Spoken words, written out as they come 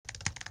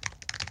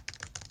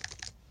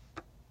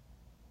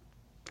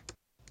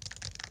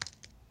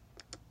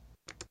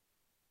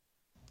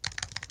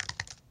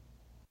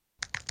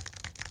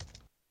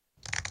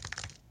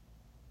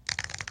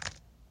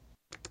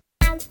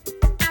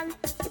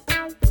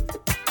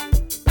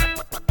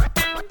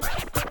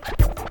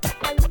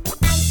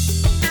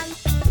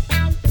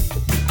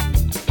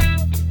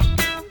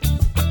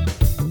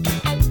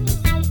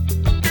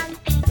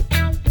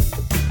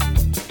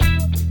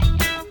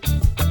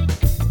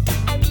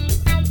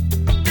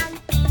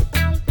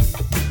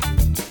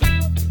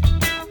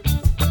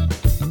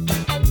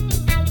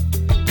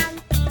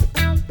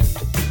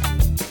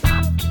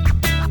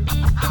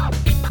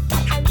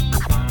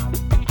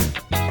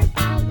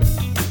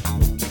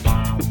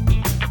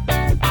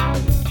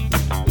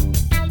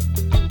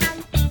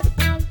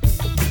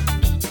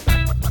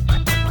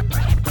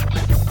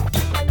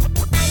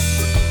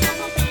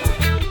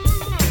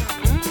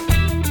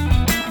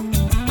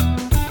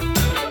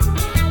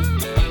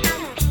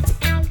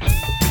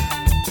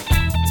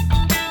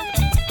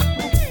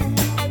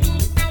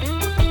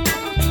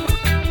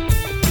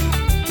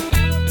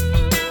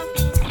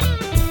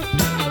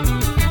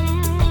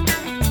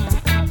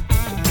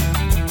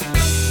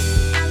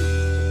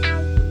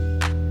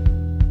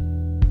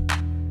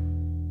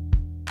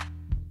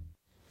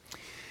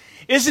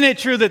Isn't it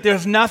true that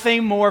there's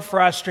nothing more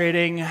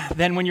frustrating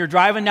than when you're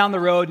driving down the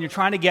road and you're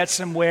trying to get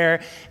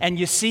somewhere and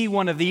you see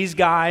one of these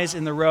guys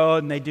in the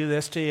road and they do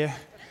this to you?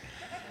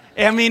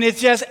 I mean,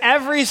 it's just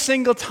every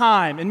single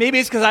time. And maybe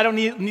it's because I don't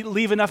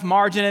leave enough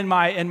margin in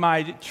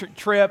my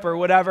trip or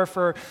whatever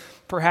for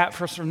perhaps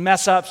for some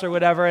mess ups or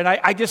whatever. And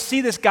I just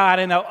see this guy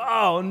and I know,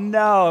 oh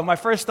no. And my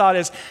first thought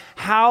is,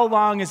 how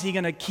long is he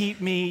going to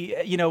keep me,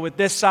 with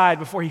this side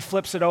before he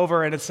flips it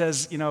over and it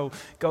says,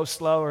 go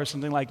slow or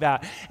something like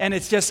that. And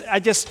it's just, I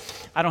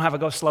don't have a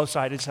go slow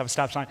side. I just have a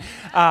stop sign.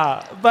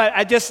 But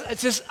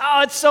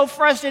it's so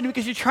frustrating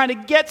because you're trying to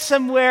get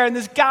somewhere and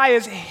this guy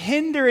is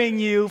hindering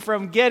you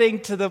from getting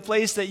to the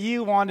place that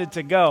you wanted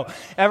to go.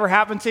 Ever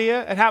happened to you?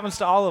 It happens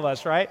to all of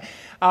us, right?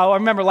 I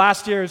remember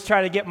last year I was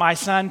trying to get my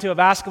son to a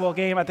basketball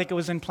game. I think it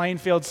was in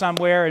Plainfield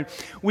somewhere, and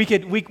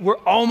we're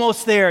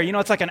almost there.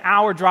 It's like an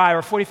hour drive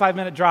or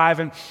 45-minute drive,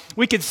 and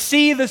we could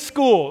see the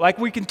school, like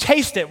we can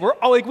taste it.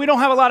 We don't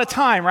have a lot of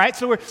time, right?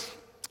 So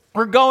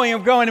we're going,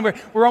 and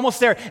we're almost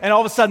there, and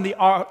all of a sudden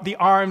the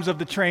arms of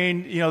the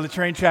train, the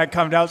train track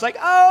come down. It's like,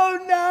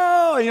 oh no!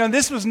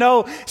 This was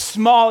no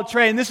small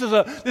train. This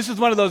was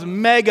one of those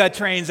mega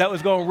trains that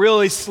was going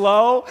really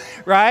slow,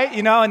 right?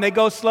 And they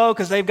go slow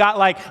because they've got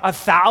like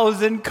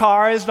 1,000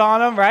 cars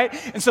on them, right?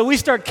 And so we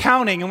start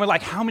counting, and we're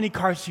like, how many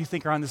cars do you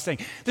think are on this thing?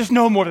 There's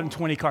no more than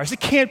 20 cars. It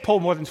can't pull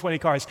more than 20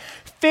 cars.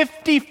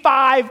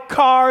 55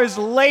 cars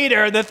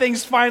later, the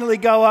things finally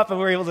go up, and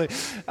we're able to.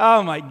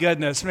 Oh my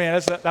goodness,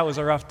 man, that was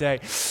a rough day.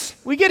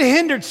 We get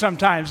hindered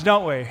sometimes,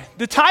 don't we?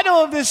 The title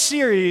of this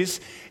series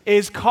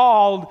is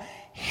called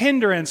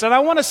Hindrance, and I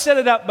want to set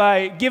it up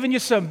by giving you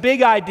some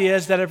big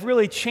ideas that have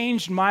really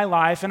changed my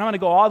life, and I'm going to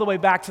go all the way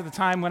back to the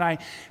time when I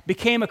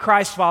became a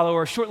Christ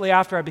follower, or shortly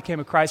after I became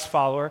a Christ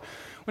follower.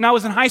 When I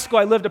was in high school,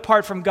 I lived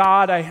apart from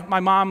God. My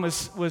mom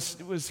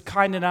was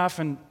kind enough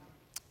and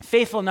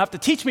faithful enough to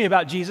teach me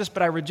about Jesus,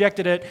 but I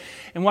rejected it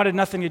and wanted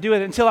nothing to do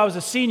with it until I was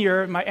a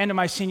senior. At my end of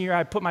my senior year,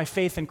 I put my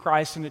faith in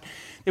Christ, and it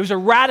was a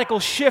radical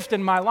shift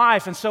in my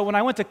life. And so when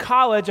I went to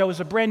college, I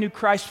was a brand new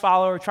Christ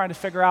follower trying to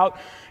figure out,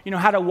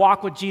 how to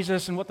walk with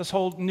Jesus and what this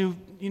whole new,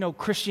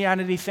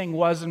 Christianity thing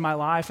was in my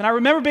life. And I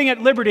remember being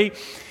at Liberty,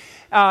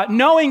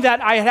 knowing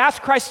that I had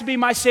asked Christ to be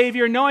my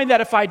Savior, knowing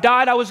that if I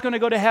died, I was going to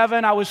go to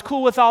heaven. I was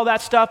cool with all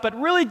that stuff, but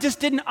really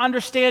just didn't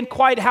understand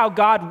quite how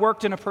God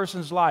worked in a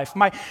person's life.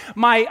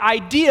 My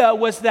idea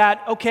was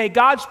that, okay,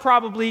 God's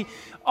probably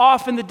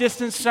off in the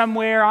distance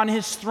somewhere on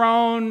his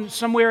throne,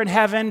 somewhere in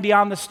heaven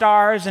beyond the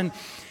stars, and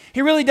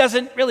he really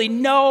doesn't really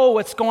know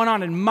what's going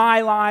on in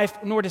my life,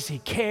 nor does he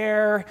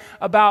care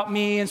about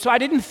me. And so I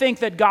didn't think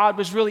that God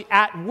was really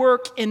at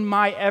work in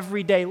my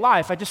everyday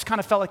life. I just kind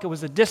of felt like it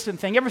was a distant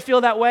thing. You ever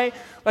feel that way?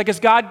 Like, is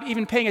God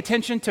even paying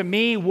attention to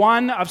me,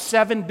 one of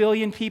 7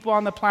 billion people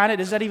on the planet?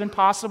 Is that even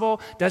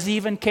possible? Does he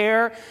even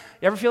care?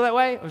 You ever feel that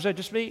way? Or is that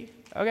just me?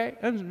 Okay,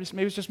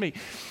 maybe it's just me.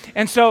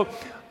 And so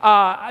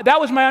that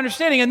was my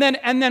understanding. And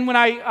then when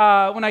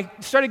I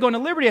started going to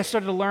Liberty, I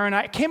started to learn.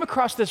 I came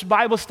across this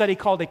Bible study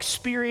called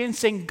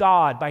Experiencing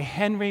God by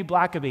Henry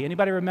Blackaby.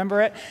 Anybody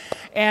remember it?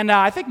 And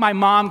I think my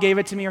mom gave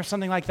it to me or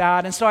something like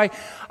that. And so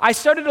I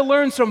started to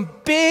learn some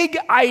big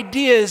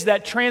ideas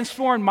that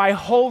transformed my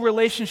whole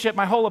relationship,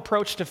 my whole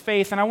approach to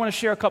faith. And I want to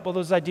share a couple of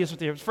those ideas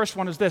with you. The first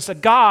one is this: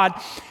 that God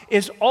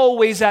is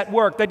always at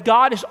work, that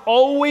God is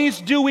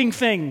always doing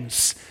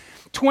things.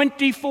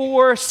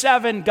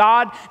 24/7.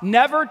 God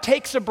never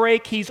takes a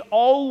break. He's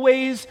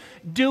always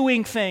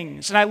doing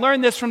things. And I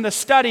learned this from the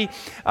study.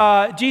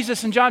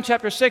 Jesus in John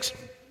chapter 6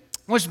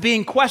 was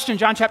being questioned,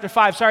 John chapter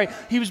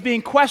 5, he was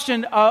being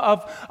questioned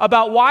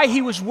about why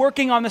he was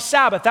working on the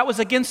Sabbath. That was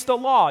against the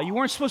law. You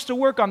weren't supposed to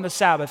work on the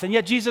Sabbath, and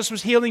yet Jesus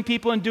was healing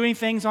people and doing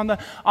things on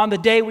the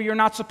day where you're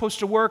not supposed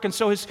to work, and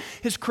so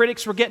his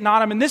critics were getting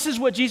on him. And this is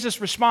what Jesus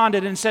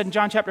responded and said in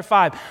John chapter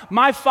 5,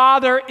 "My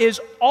Father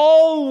is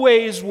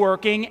always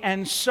working,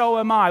 and so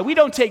am I." We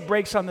don't take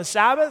breaks on the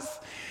Sabbath.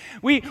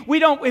 We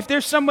don't, if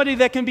there's somebody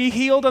that can be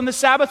healed on the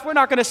Sabbath, we're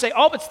not going to say,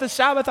 oh, it's the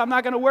Sabbath, I'm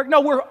not going to work. No,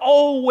 we're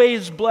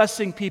always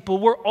blessing people.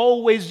 We're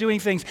always doing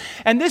things.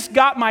 And this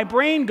got my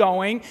brain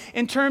going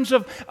in terms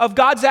of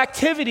God's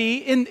activity,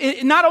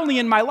 in not only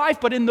in my life,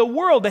 but in the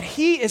world, that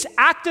he is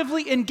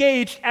actively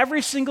engaged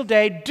every single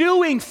day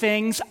doing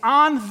things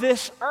on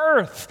this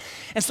earth.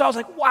 And so I was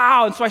like,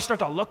 wow. And so I start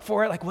to look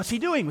for it, like, what's he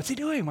doing? What's he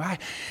doing? Why?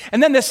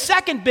 And then the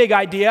second big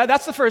idea,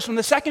 that's the first one,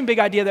 the second big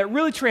idea that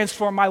really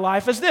transformed my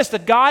life is this: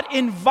 that God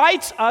invites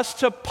us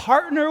to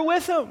partner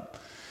with him.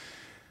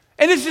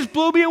 And it just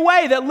blew me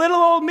away that little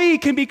old me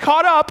can be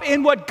caught up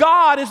in what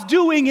God is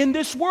doing in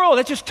this world.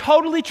 It just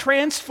totally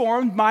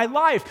transformed my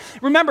life.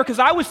 Remember, because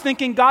I was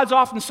thinking God's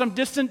off in some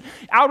distant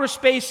outer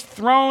space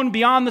throne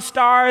beyond the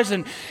stars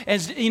and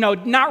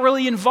not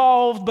really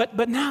involved.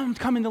 But now I'm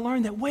coming to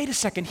learn that, wait a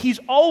second, he's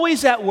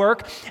always at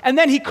work. And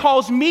then he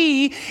calls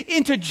me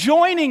into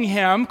joining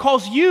him,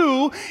 calls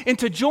you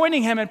into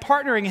joining him and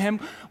partnering him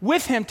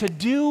with him to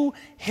do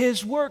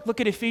his work. Look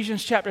at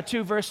Ephesians chapter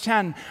 2, verse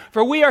 10.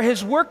 "For we are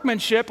his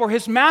workmanship," or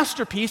his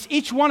masterpiece,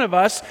 each one of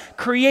us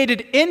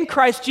created in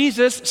Christ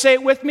Jesus, say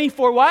it with me,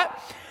 for what?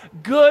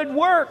 good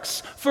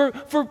works, for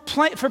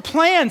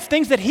plans,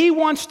 things that he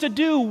wants to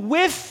do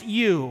with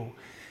you.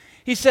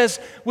 He says,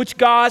 which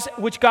God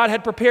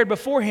had prepared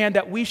beforehand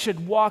that we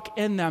should walk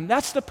in them.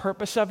 That's the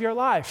purpose of your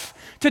life.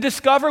 To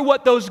discover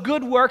what those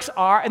good works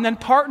are and then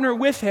partner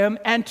with him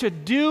and to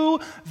do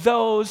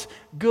those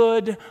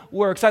good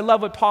works. I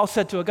love what Paul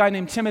said to a guy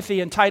named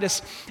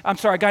Titus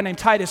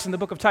in the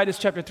book of Titus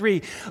chapter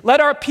 3.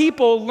 Let our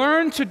people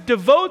learn to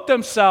devote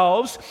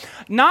themselves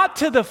not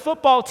to the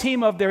football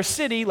team of their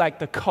city like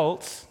the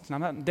Colts. I'm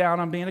not down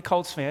on being a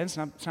Colts fan. It's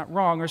not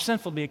wrong or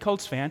sinful to be a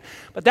Colts fan.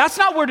 But that's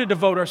not where to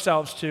devote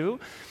ourselves to.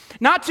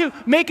 Not to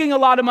making a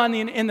lot of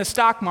money in the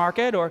stock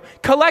market or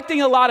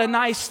collecting a lot of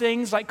nice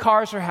things like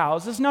cars or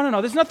houses. No.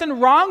 There's nothing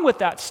wrong with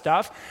that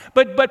stuff.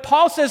 But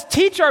Paul says,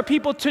 teach our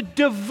people to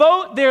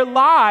devote their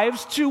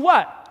lives to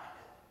what?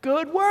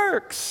 Good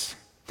works.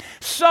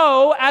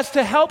 So as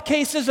to help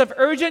cases of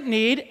urgent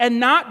need and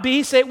not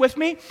be, say it with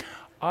me,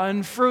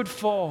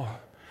 unfruitful.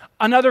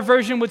 Another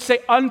version would say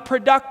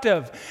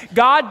unproductive.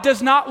 God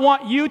does not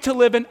want you to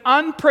live an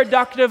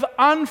unproductive,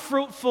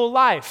 unfruitful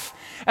life.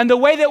 And the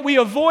way that we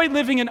avoid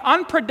living an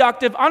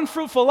unproductive,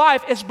 unfruitful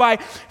life is by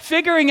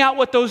figuring out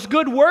what those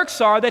good works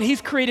are that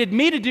he's created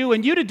me to do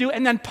and you to do,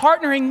 and then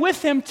partnering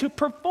with him to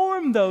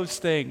perform those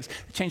things.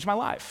 It changed my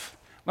life.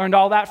 Learned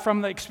all that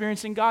from the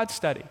Experiencing God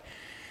study.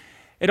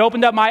 It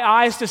opened up my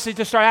eyes to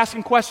start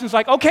asking questions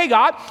like, okay,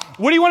 God,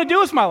 what do you want to do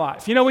with my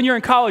life? You know, when you're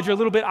in college, you're a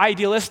little bit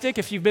idealistic.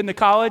 If you've been to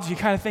college, you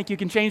kind of think you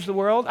can change the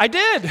world. I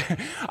did.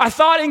 I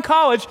thought in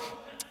college,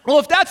 well,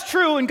 if that's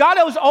true, and God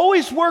was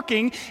always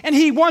working, and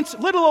he wants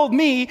little old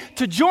me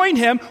to join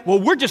him,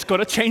 well, we're just going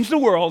to change the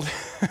world.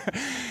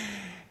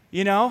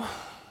 You know?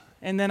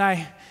 And then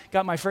I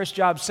got my first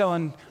job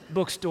selling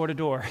books door to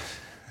door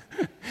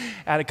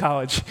out of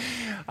college.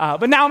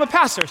 But now I'm a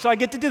pastor, so I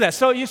get to do that.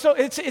 So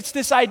it's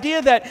this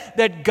idea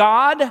that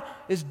God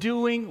is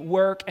doing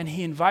work, and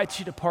he invites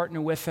you to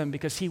partner with him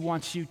because he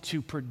wants you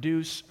to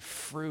produce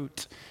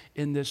fruit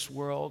in this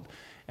world.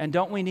 And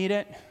don't we need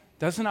it?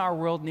 Doesn't our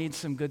world need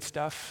some good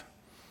stuff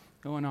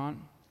going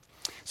on?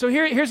 So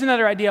here's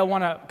another idea I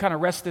want to kind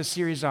of rest this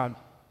series on.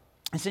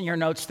 It's in your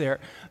notes there.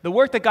 The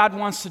work that God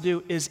wants to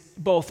do is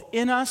both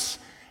in us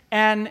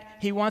and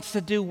he wants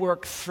to do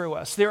work through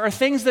us. There are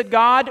things that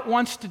God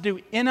wants to do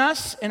in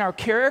us, in our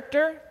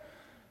character,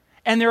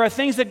 and there are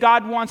things that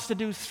God wants to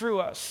do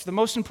through us. The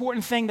most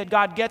important thing that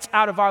God gets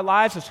out of our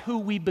lives is who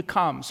we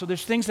become. So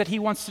there's things that he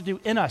wants to do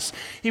in us.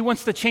 He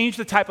wants to change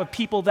the type of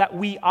people that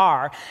we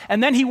are.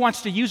 And then he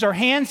wants to use our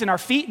hands and our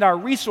feet and our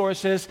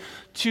resources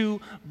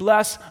to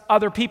bless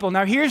other people.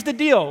 Now here's the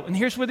deal, and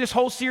here's where this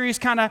whole series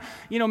kind of,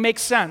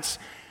 makes sense.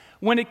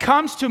 When it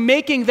comes to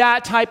making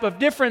that type of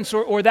difference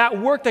or that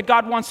work that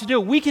God wants to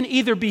do, we can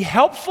either be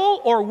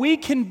helpful or we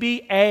can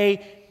be a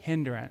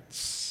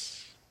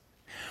hindrance.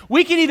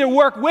 We can either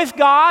work with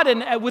God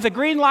and with a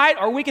green light,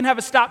 or we can have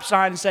a stop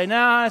sign and say,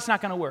 no, it's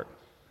not going to work.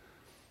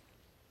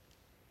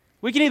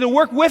 We can either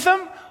work with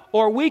him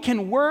or we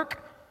can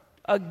work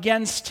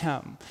against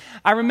him.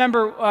 I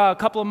remember a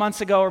couple of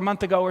months ago or a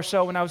month ago or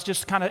so when I was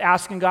just kind of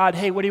asking God,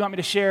 hey, what do you want me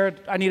to share?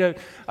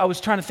 I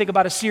was trying to think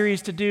about a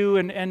series to do,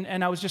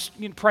 and I was just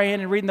praying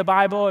and reading the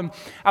Bible, and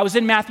I was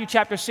in Matthew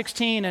chapter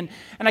 16, and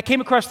I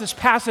came across this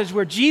passage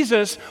where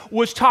Jesus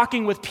was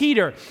talking with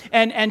Peter,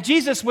 and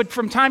Jesus would,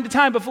 from time to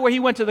time before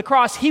he went to the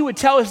cross, he would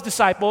tell his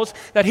disciples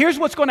that here's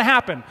what's going to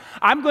happen.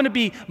 I'm going to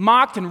be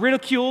mocked and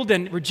ridiculed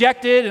and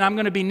rejected, and I'm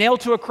going to be nailed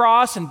to a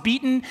cross and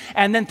beaten,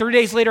 and then 3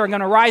 days later I'm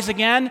going to rise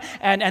again,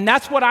 and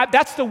that's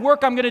the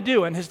work I'm going to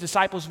do. And his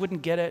disciples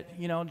wouldn't get it,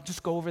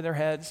 just go over their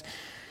heads.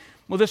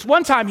 Well, this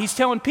one time he's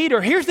telling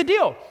Peter, here's the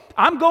deal.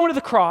 I'm going to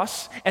the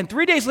cross, and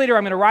 3 days later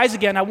I'm going to rise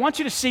again. I want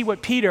you to see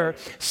what Peter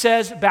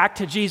says back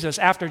to Jesus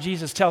after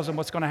Jesus tells him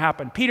what's going to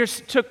happen. Peter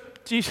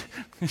took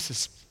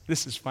Jesus.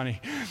 This is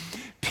funny.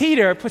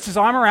 Peter puts his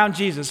arm around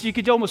Jesus. You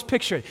could almost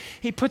picture it.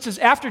 He puts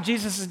after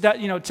Jesus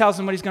tells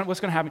him what's going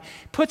to happen.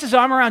 Puts his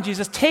arm around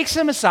Jesus, takes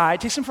him aside,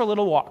 takes him for a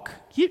little walk.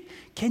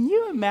 Can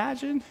you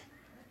imagine?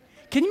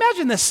 Can you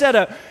imagine the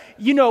setup,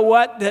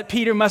 that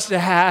Peter must have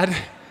had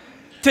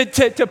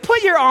to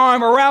put your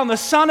arm around the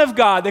Son of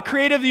God, the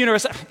creator of the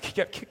universe?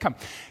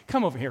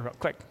 Come over here real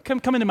quick.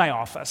 Come into my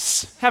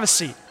office. Have a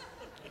seat.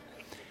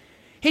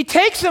 He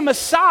takes him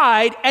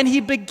aside and he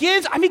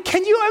begins,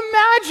 can you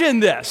imagine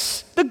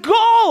this? The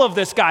gall of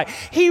this guy.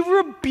 He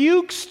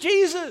rebukes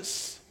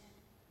Jesus.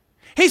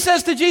 He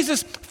says to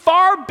Jesus,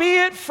 far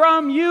be it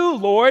from you,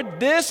 Lord,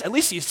 this, at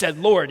least he said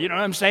Lord, you know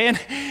what I'm saying?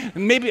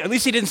 Maybe, at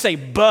least he didn't say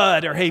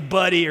bud or hey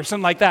buddy or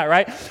something like that,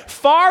 right?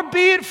 Far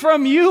be it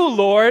from you,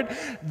 Lord,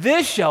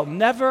 this shall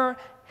never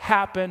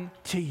happen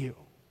to you.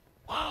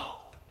 Whoa.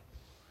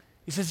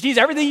 He says,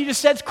 Jesus, everything you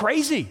just said is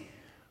crazy.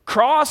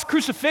 Cross,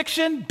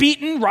 crucifixion,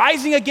 beaten,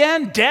 rising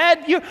again,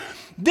 dead.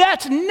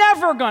 That's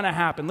never going to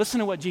happen. Listen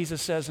to what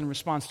Jesus says in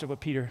response to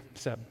what Peter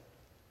said.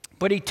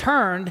 But he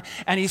turned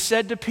and he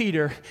said to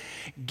Peter,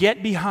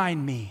 get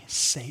behind me,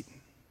 Satan.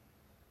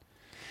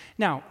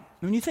 Now,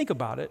 when you think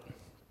about it,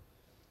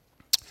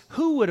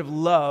 who would have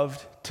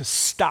loved to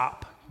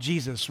stop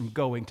Jesus from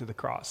going to the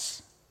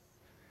cross?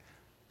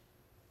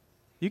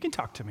 You can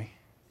talk to me.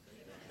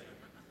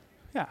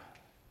 Yeah.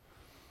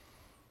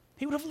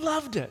 He would have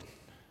loved it.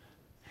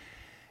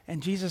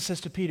 And Jesus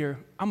says to Peter,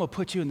 I'm going to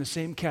put you in the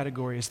same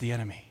category as the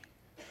enemy,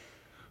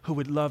 who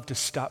would love to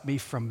stop me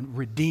from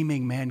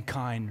redeeming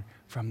mankind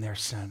from their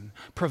sin,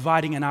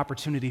 providing an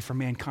opportunity for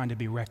mankind to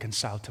be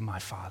reconciled to my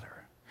Father.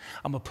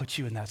 I'm going to put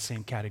you in that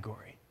same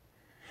category.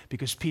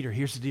 Because Peter,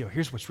 here's the deal.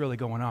 Here's what's really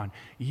going on.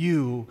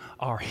 You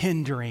are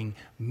hindering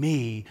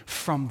me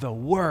from the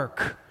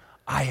work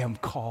I am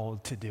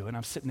called to do. And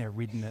I'm sitting there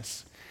reading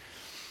this.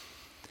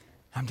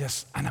 I'm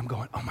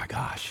going, oh my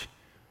gosh,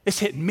 it's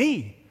hitting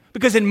me.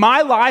 Because in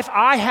my life,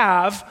 I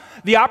have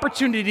the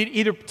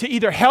opportunity to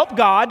either help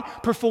God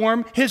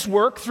perform His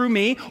work through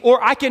me,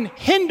 or I can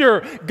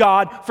hinder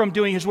God from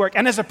doing His work.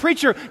 And as a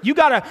preacher, you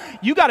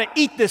gotta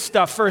eat this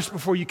stuff first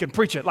before you can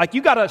preach it. Like,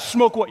 you gotta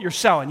smoke what you're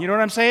selling. You know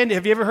what I'm saying?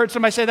 Have you ever heard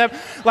somebody say that?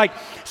 Like,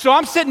 so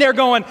I'm sitting there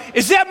going,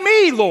 is that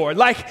me, Lord?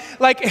 Like,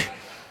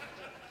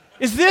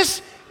 is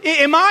this?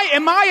 Am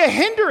I a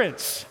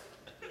hindrance,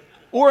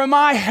 or am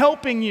I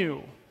helping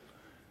you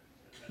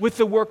with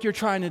the work you're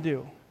trying to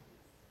do?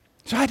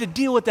 So I had to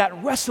deal with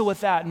that, wrestle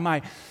with that in my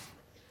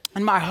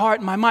heart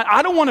and my mind.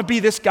 I don't want to be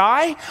this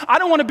guy. I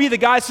don't want to be the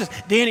guy that says,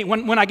 Danny,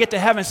 when I get to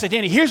heaven, say,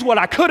 Danny, here's what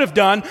I could have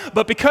done,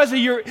 but because of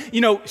your,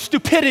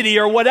 stupidity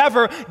or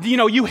whatever,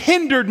 you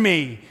hindered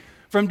me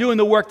from doing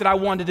the work that I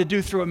wanted to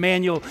do through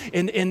Emmanuel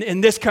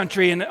in this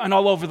country and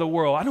all over the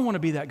world. I don't want to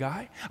be that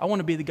guy. I want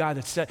to be the guy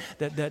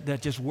that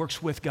just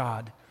works with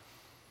God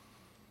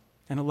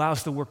and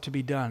allows the work to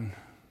be done,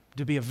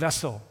 to be a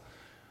vessel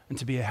and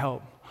to be a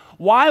help.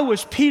 Why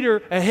was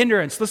Peter a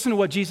hindrance? Listen to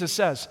what Jesus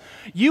says.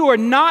 You are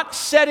not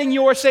setting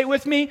say it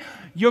with me,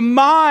 your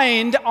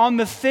mind on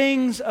the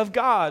things of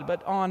God,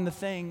 but on the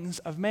things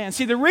of man.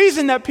 See, the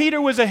reason that Peter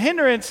was a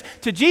hindrance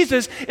to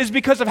Jesus is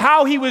because of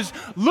how he was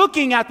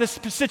looking at this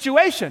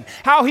situation,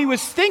 how he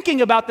was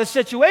thinking about this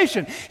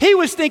situation. He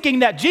was thinking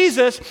that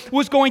Jesus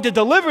was going to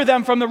deliver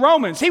them from the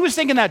Romans. He was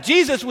thinking that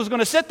Jesus was going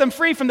to set them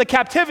free from the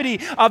captivity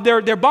of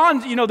their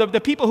bonds,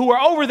 the people who were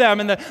over them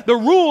and the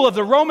rule of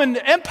the Roman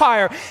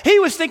Empire. He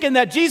was thinking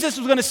that Jesus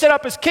was going to set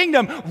up his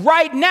kingdom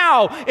right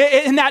now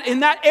in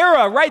that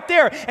era right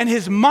there. And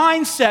his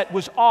mindset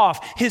was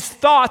off. His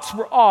thoughts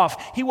were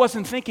off. He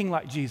wasn't thinking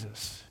like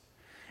Jesus.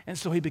 And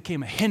so he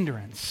became a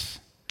hindrance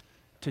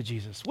to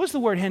Jesus. What does the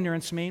word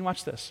hindrance mean?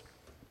 Watch this.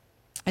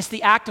 It's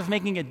the act of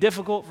making it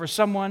difficult for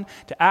someone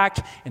to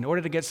act in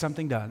order to get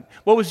something done.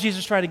 What was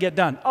Jesus trying to get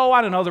done? Oh,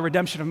 I don't know, the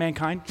redemption of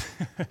mankind.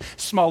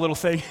 Small little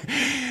thing.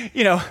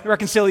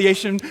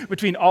 Reconciliation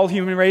between all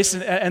human race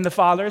and the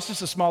Father. It's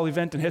just a small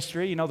event in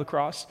history, the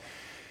cross.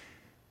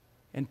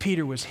 And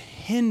Peter was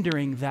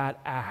hindering that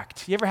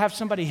act. You ever have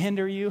somebody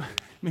hinder you?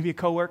 Maybe a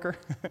coworker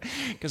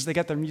because they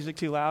got their music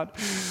too loud.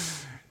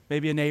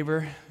 Maybe a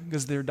neighbor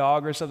because their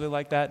dog or something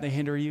like that, and they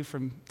hinder you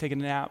from taking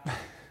a nap.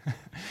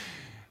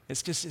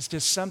 It's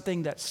just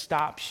something that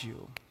stops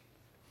you.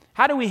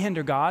 How do we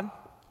hinder God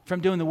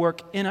from doing the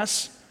work in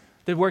us,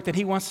 the work that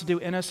He wants to do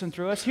in us and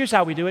through us? Here's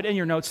how we do it in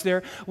your notes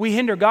there. We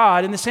hinder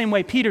God in the same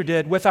way Peter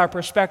did with our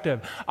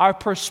perspective. Our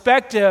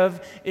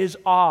perspective is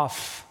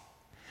off.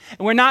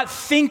 And we're not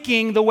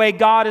thinking the way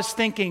God is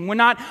thinking.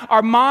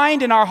 Our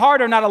mind and our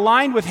heart are not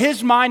aligned with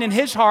His mind and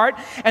His heart,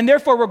 and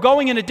therefore we're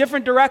going in a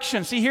different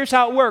direction. See, here's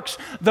how it works.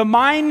 The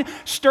mind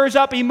stirs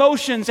up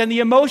emotions, and the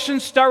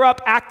emotions stir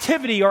up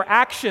activity or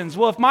actions.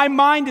 Well, if my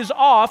mind is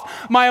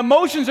off, my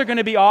emotions are going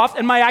to be off,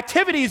 and my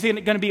activity is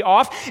going to be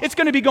off. It's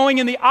going to be going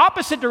in the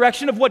opposite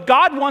direction of what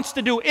God wants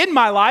to do in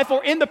my life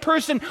or in the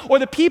person or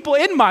the people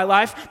in my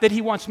life that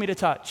He wants me to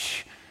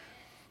touch.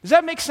 Does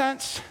that make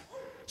sense?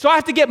 So I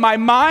have to get my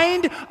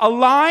mind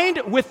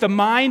aligned with the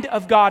mind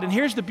of God. And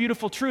here's the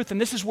beautiful truth,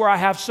 and this is where I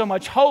have so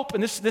much hope,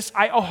 and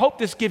I hope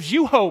this gives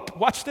you hope.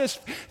 Watch this,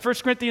 1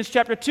 Corinthians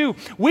chapter 2.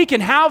 We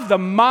can have the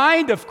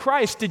mind of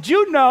Christ. Did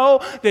you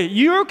know that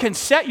you can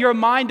set your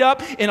mind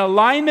up in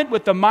alignment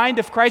with the mind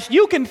of Christ?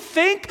 You can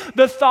think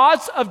the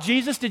thoughts of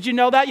Jesus. Did you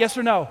know that? Yes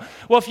or no?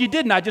 Well, if you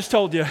didn't, I just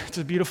told you. It's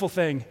a beautiful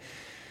thing.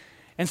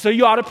 And so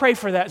you ought to pray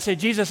for that and say,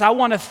 Jesus, I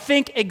want to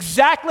think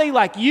exactly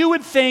like you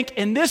would think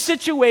in this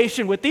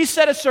situation with these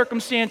set of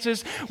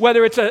circumstances,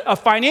 whether it's a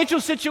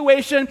financial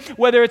situation,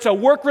 whether it's a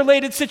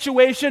work-related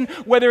situation,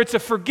 whether it's a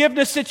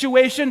forgiveness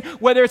situation,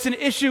 whether it's an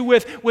issue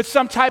with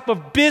some type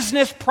of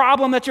business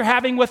problem that you're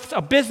having with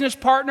a business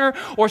partner,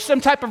 or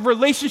some type of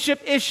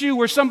relationship issue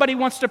where somebody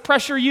wants to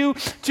pressure you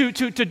to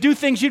do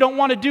things you don't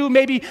want to do,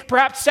 maybe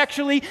perhaps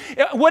sexually.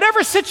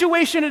 Whatever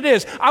situation it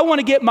is, I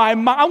want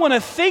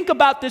to think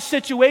about this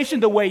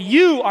situation the way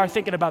you are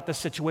thinking about this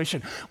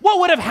situation. What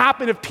would have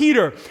happened if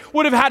Peter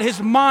would have had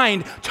his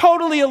mind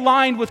totally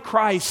aligned with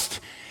Christ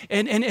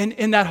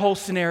in that whole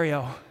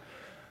scenario?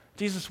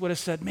 Jesus would have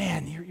said,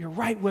 man, you're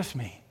right with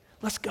me.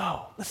 Let's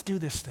go. Let's do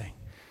this thing.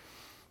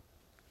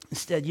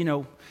 Instead,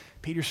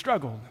 Peter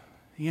struggled.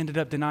 He ended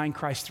up denying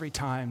Christ 3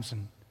 times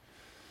and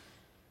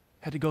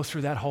had to go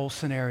through that whole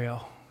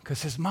scenario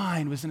because his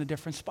mind was in a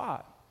different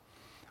spot.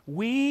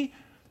 We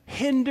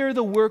hinder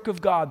the work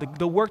of God,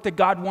 the work that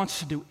God wants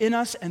to do in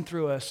us and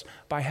through us,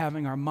 by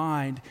having our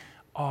mind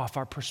off.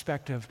 Our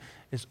perspective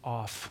is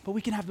off. But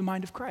we can have the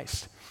mind of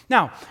Christ.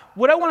 Now,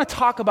 what I want to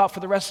talk about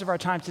for the rest of our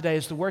time today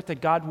is the work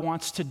that God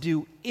wants to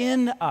do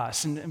in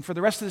us. And for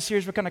the rest of the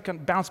series, we're going to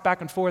bounce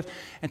back and forth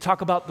and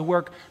talk about the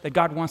work that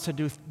God wants to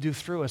do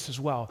through us as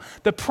well.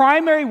 The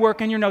primary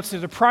work, in your notes,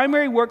 the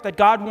primary work that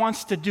God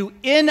wants to do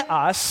in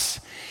us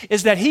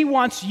is that he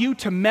wants you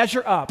to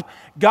measure up.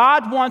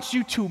 God wants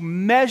you to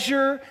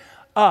measure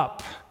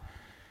up.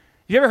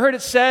 You ever heard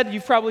it said,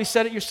 you've probably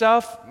said it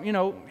yourself,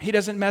 he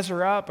doesn't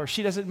measure up, or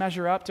she doesn't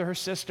measure up to her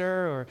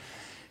sister, or,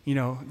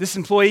 this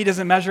employee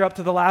doesn't measure up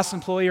to the last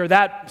employee, or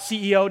that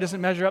CEO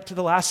doesn't measure up to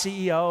the last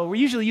CEO. We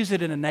usually use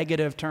it in a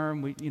negative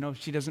term.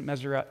 She doesn't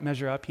measure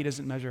up, he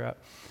doesn't measure up.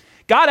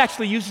 God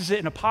actually uses it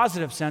in a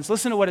positive sense.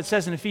 Listen to what it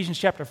says in Ephesians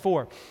chapter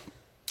 4.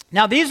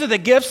 Now, these are the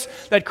gifts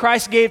that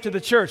Christ gave to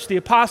the church, the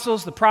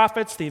apostles, the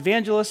prophets, the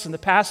evangelists, and the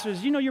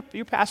pastors.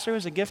 Your pastor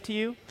is a gift to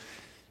you.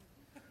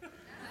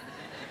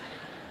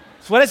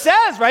 That's what it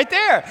says right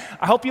there.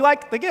 I hope you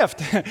like the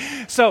gift.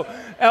 So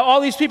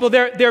all these people,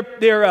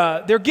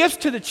 they're gifts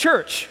to the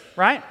church,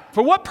 right?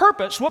 For what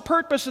purpose? What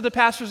purpose are the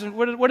pastors, and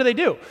what do they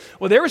do?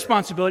 Well, their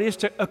responsibility is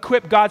to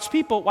equip God's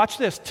people, watch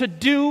this, to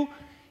do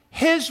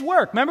his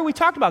work. Remember, we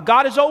talked about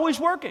God is always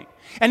working,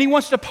 and he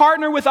wants to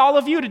partner with all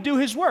of you to do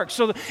his work.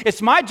 So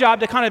it's my job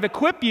to kind of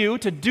equip you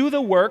to do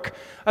the work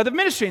of the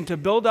ministry and to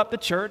build up the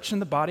church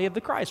and the body of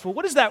the Christ. Well,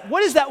 what does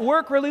that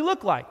work really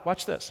look like?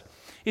 Watch this.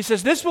 He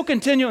says, this will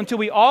continue until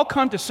we all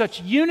come to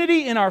such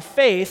unity in our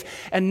faith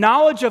and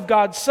knowledge of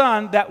God's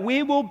Son that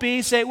we will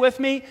be, say it with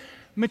me,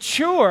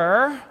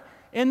 mature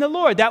in the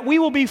Lord, that we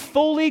will be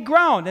fully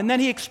grown. And then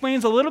he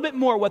explains a little bit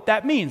more what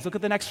that means. Look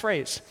at the next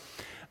phrase.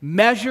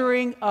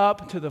 Measuring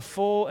up to the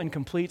full and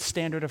complete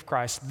standard of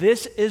Christ.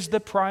 This is the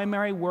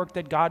primary work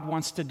that God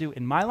wants to do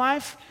in my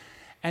life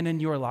and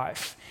in your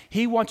life.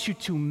 He wants you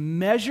to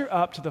measure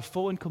up to the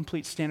full and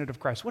complete standard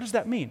of Christ. What does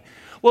that mean?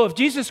 Well, if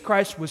Jesus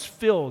Christ was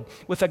filled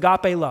with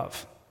agape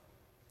love,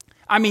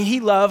 he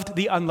loved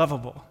the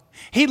unlovable.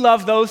 He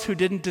loved those who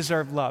didn't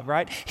deserve love,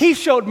 right? He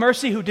showed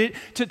mercy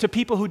to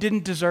people who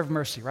didn't deserve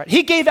mercy, right?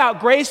 He gave out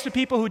grace to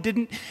people who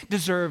didn't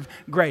deserve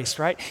grace,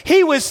 right?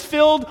 He was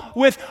filled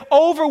with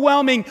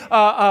overwhelming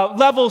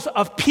levels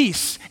of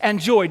peace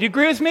and joy. Do you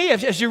agree with me?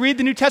 As you read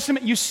the New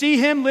Testament, you see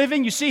him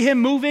living, you see him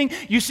moving,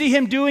 you see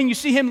him doing, you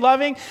see him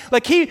loving.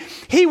 Like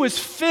he was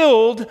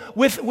filled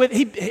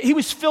he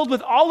was filled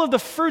with all of the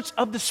fruits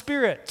of the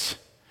Spirit.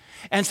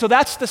 And so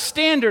that's the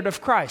standard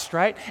of Christ,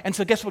 right? And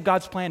so guess what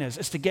God's plan is?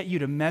 It's to get you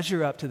to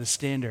measure up to the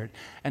standard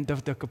and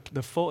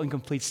the full and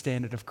complete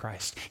standard of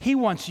Christ. He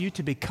wants you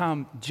to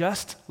become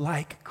just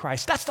like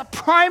Christ. That's the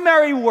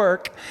primary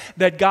work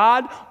that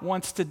God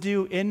wants to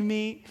do in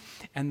me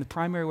and the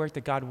primary work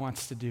that God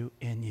wants to do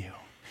in you.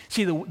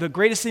 See, the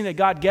greatest thing that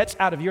God gets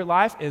out of your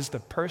life is the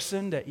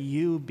person that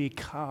you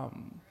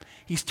become.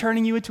 He's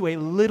turning you into a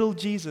little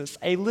Jesus,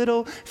 a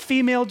little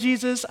female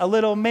Jesus, a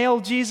little male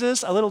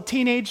Jesus, a little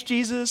teenage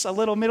Jesus, a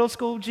little middle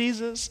school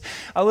Jesus,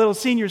 a little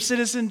senior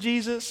citizen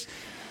Jesus.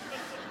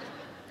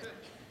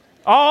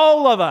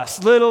 All of us,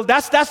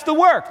 that's the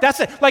work. That's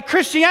it. Like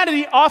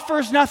Christianity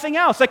offers nothing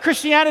else. Like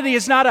Christianity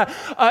is not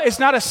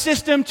a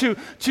system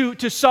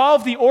to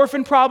solve the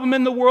orphan problem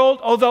in the world,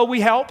 although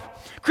we help.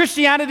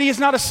 Christianity is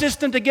not a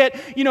system to get,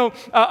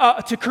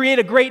 to create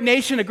a great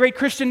nation, a great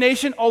Christian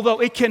nation, although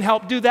it can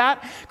help do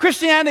that.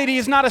 Christianity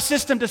is not a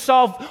system to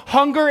solve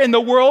hunger in the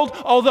world,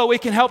 although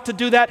it can help to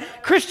do that.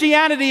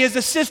 Christianity is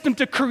a system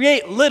to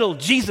create little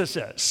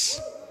Jesuses.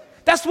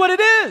 That's what it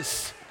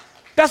is.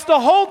 That's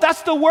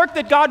the work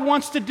that God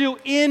wants to do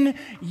in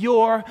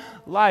your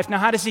life. Now,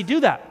 how does he do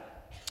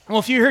that? Well,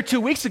 if you were here 2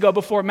 weeks ago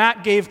before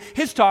Matt gave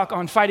his talk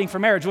on fighting for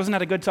marriage, wasn't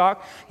that a good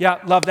talk? Yeah,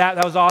 love that.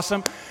 That was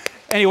awesome.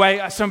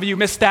 Anyway, some of you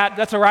missed that.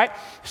 That's all right.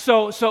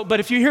 But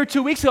if you're here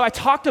 2 weeks ago, I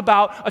talked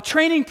about a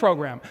training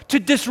program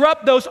to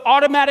disrupt those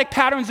automatic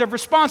patterns of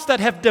response that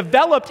have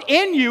developed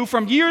in you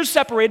from years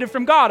separated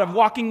from God of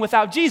walking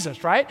without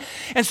Jesus, right?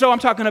 And so I'm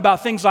talking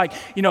about things like,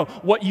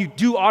 what you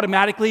do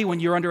automatically when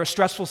you're under a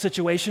stressful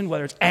situation,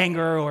 whether it's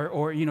anger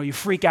or you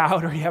freak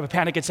out or you have a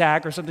panic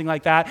attack or something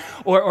like that,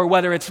 or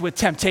whether it's with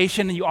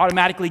temptation and you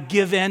automatically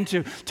give in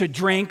to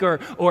drink or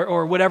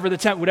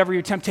whatever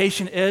your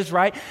temptation is,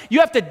 right? You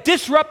have to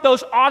disrupt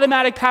those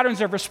automatic patterns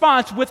of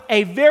response with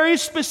a very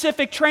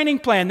specific training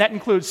plan that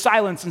includes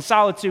silence and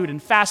solitude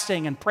and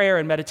fasting and prayer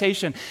and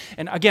meditation.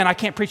 And again, I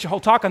can't preach a whole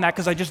talk on that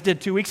because I just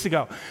did 2 weeks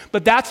ago.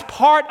 But that's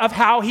part of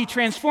how he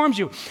transforms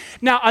you.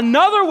 Now,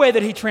 another way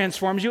that he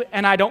transforms you,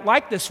 and I don't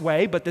like this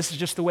way, but this is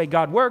just the way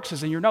God works,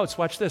 is in your notes.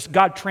 Watch this.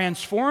 God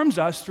transforms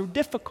us through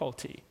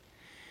difficulty.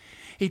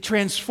 He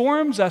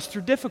transforms us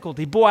through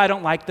difficulty. Boy, I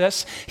don't like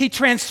this. He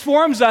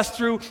transforms us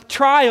through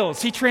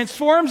trials. He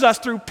transforms us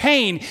through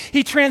pain.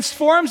 He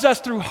transforms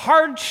us through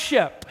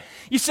hardship.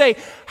 You say,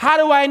 how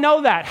do I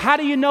know that? How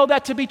do you know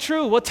that to be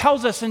true? Well, it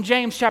tells us in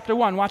James chapter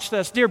 1. Watch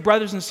this. Dear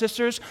brothers and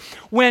sisters,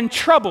 when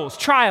troubles,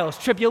 trials,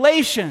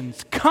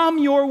 tribulations come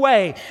your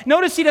way.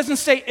 Notice he doesn't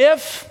say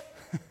if.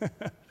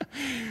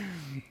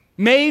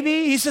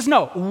 Maybe, he says,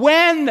 no,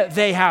 when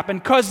they happen,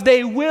 because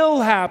they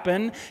will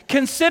happen,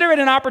 consider it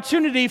an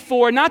opportunity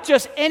for not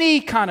just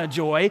any kind of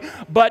joy,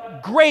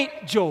 but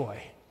great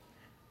joy.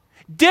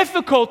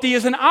 Difficulty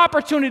is an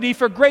opportunity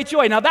for great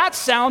joy. Now that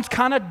sounds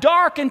kind of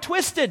dark and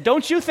twisted,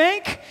 don't you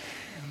think?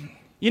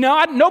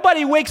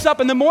 Nobody wakes up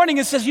in the morning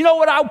and says, you know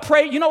what I'll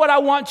pray, you know what I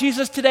want,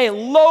 Jesus, today?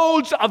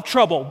 Loads of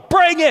trouble.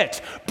 Bring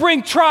it.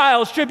 Bring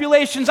trials,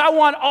 tribulations. I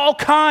want all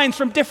kinds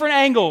from different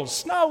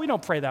angles. No, we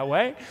don't pray that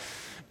way.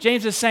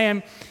 James is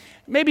saying,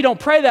 maybe don't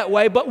pray that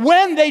way, but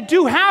when they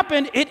do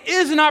happen, it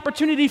is an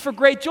opportunity for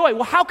great joy.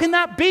 Well, how can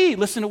that be?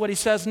 Listen to what he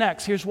says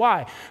next. Here's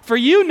why. For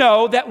you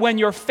know that when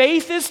your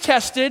faith is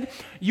tested,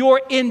 your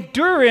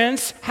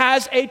endurance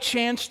has a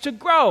chance to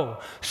grow.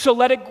 So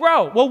let it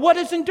grow. Well, what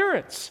is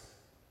endurance?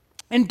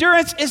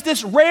 Endurance is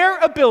this rare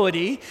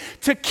ability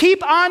to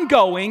keep on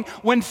going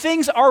when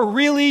things are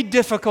really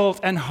difficult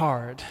and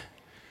hard.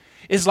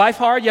 Is life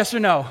hard? Yes or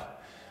no?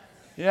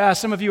 Yeah,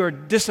 some of you are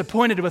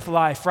disappointed with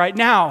life right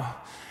now.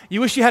 You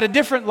wish you had a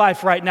different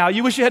life right now.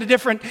 You wish you had a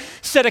different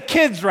set of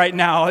kids right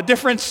now, a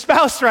different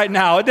spouse right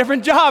now, a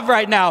different job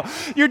right now.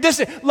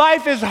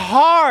 Life is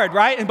hard,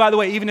 right? And by the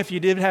way, even if you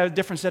did have a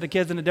different set of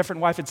kids and a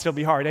different wife, it'd still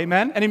be hard.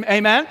 Amen?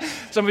 Amen?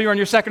 Some of you are on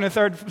your second or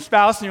third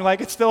spouse and you're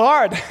like, it's still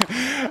hard.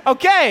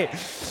 Okay,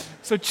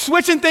 so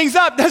switching things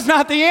up, that's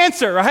not the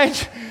answer,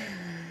 right?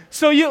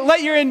 So you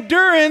let your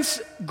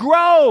endurance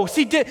grow.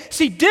 See,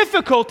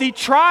 difficulty,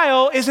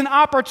 trial is an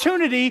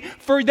opportunity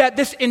for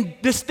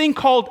this thing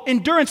called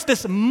endurance,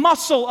 this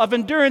muscle of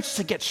endurance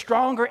to get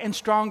stronger and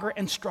stronger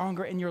and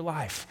stronger in your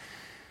life.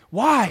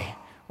 Why?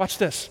 Watch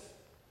this.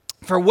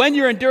 For when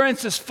your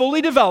endurance is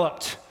fully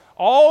developed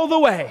all the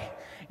way,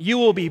 you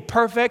will be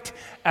perfect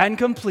and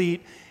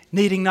complete,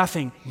 needing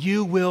nothing.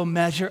 You will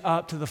measure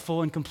up to the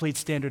full and complete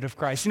standard of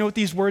Christ. You know what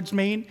these words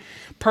mean?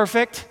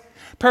 Perfect.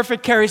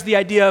 Perfect carries the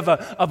idea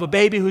of a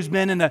baby who's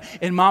been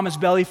in mama's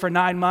belly for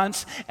 9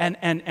 months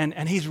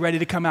and he's ready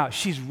to come out.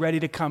 She's ready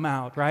to come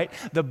out, right?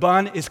 The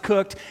bun is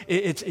cooked.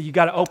 You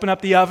got to open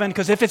up the oven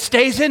because if it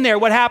stays in there,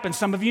 what happens?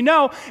 Some of you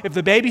know if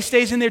the baby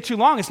stays in there too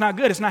long, it's not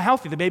good. It's not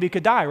healthy. The baby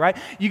could die, right?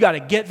 You got to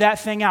get that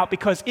thing out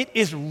because it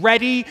is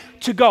ready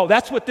to go.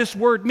 That's what this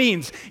word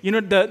means.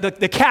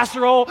 The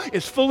casserole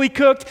is fully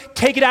cooked.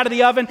 Take it out of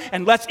the oven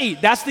and let's eat.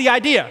 That's the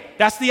idea.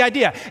 That's the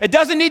idea. It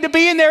doesn't need to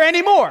be in there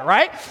anymore,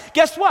 right?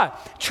 Guess what?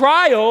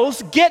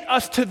 Trials get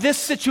us to this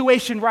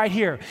situation right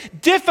here.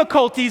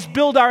 Difficulties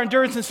build our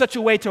endurance in such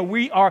a way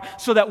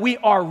so that we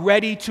are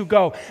ready to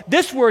go.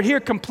 This word here,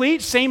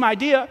 complete, same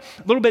idea,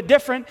 a little bit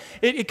different.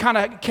 It kind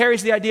of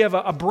carries the idea of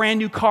a brand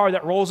new car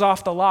that rolls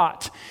off the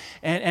lot.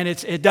 And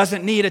it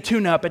doesn't need a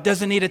tune-up. It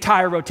doesn't need a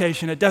tire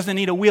rotation. It doesn't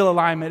need a wheel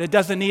alignment. It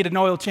doesn't need an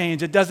oil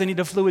change. It doesn't need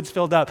the fluids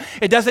filled up.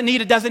 It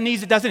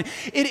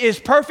is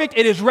perfect.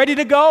 It is ready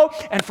to go.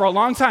 And for a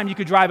long time, you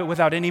could drive it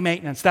without any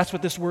maintenance. That's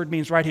what this word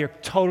means right here.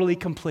 Totally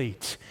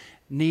complete.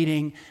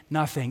 Needing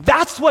nothing.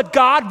 That's what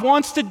God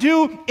wants to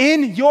do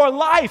in your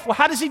life. Well,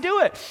 how does he do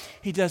it?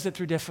 He does it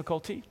through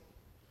difficulty.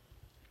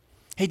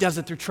 He does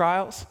it through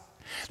trials.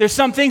 There's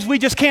some things we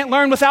just can't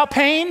learn without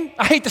pain.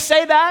 I hate to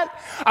say that.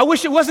 I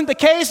wish it wasn't the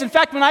case. In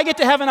fact, when I get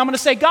to heaven, I'm going to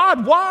say,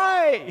 God,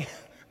 why?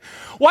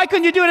 Why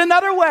couldn't you do it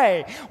another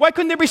way? Why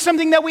couldn't there be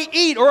something that we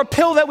eat or a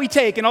pill that we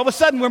take and all of a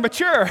sudden we're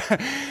mature?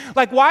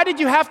 Like, why did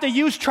you have to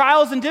use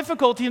trials and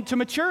difficulty to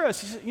mature us?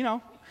 He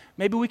said,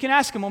 maybe we can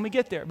ask him when we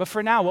get there. But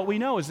for now, what we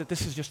know is that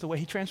this is just the way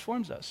he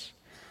transforms us.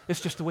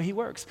 It's just the way he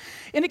works.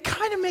 And it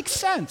kind of makes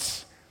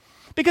sense.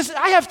 Because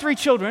I have 3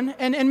 children,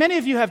 and many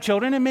of you have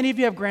children, and many of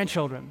you have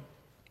grandchildren.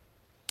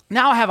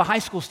 Now I have a high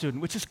school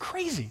student, which is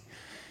crazy.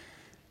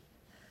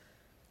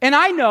 And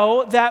I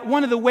know that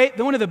one of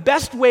the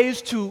best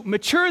ways to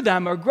mature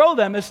them or grow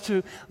them is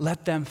to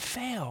let them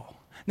fail.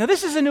 Now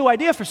this is a new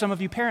idea for some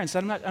of you parents,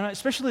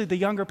 especially the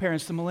younger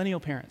parents, the millennial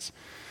parents.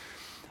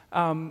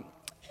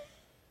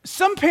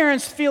 Some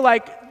parents feel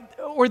like,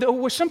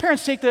 or some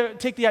parents take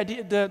the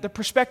idea, the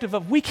perspective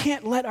of we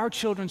can't let our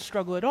children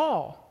struggle at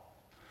all.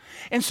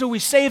 And so we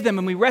save them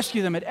and we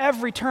rescue them at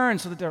every turn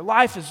so that their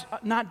life is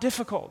not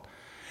difficult.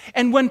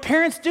 And when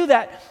parents do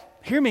that,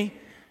 hear me,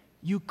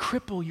 you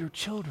cripple your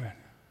children.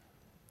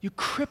 You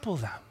cripple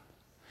them.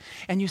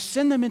 And you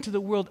send them into the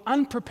world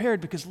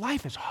unprepared because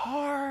life is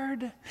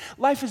hard.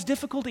 Life is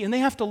difficulty, and they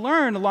have to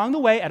learn along the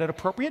way at an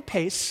appropriate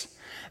pace.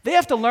 They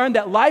have to learn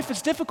that life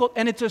is difficult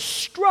and it's a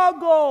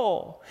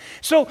struggle.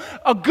 So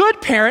a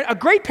good parent, a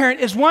great parent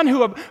is one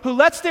who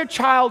lets their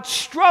child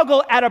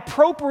struggle at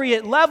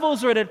appropriate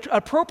levels or at an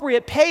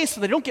appropriate pace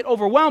so they don't get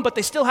overwhelmed, but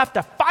they still have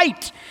to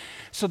fight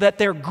so that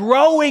they're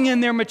growing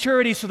in their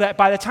maturity so that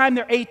by the time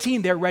they're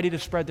 18, they're ready to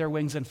spread their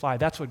wings and fly.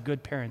 That's what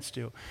good parents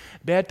do.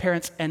 Bad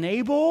parents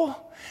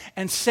enable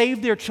and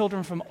save their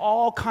children from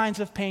all kinds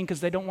of pain because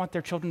they don't want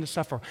their children to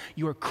suffer.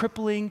 You are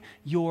crippling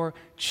your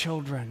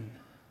children.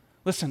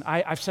 Listen,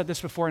 I've said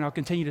this before and I'll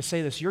continue to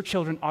say this. Your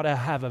children ought to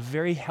have a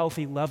very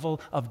healthy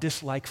level of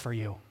dislike for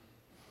you.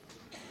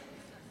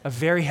 A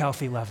very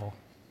healthy level.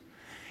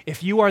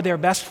 If you are their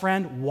best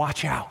friend,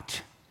 watch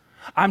out.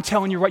 I'm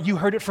telling you, right, you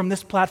heard it from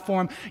this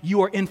platform,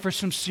 you are in for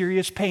some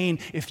serious pain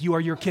if you are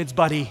your kid's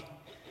buddy,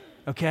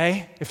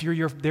 okay? If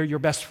they're your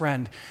best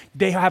friend.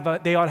 They ought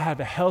to have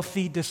a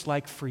healthy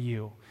dislike for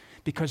you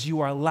because you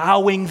are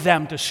allowing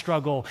them to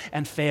struggle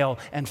and fail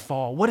and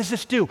fall. What does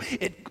this do?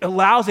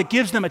 It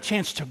gives them a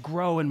chance to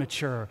grow and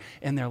mature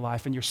in their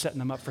life, and you're setting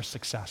them up for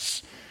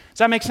success. Does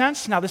that make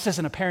sense? Now, this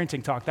isn't a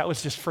parenting talk. That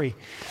was just free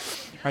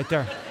right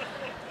there.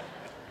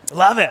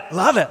 Love it,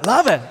 love it,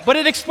 love it. But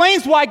it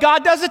explains why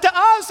God does it to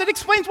us. It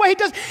explains why he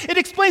does. It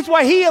explains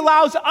why he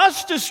allows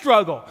us to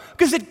struggle.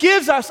 Because it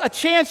gives us a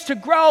chance to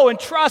grow and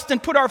trust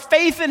and put our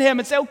faith in him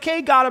and say,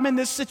 okay, God, I'm in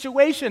this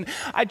situation.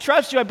 I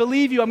trust you. I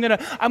believe you. I'm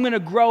gonna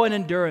grow in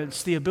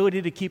endurance, the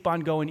ability to keep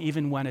on going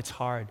even when it's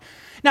hard.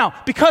 Now,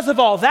 because of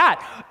all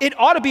that, it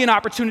ought to be an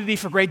opportunity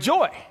for great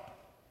joy.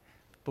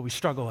 But we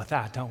struggle with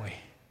that, don't we?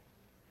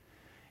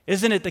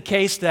 Isn't it the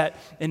case that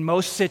in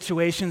most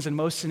situations and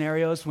most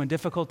scenarios, when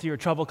difficulty or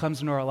trouble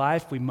comes into our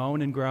life, we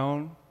moan and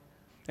groan?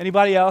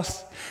 Anybody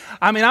else?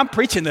 I mean, I'm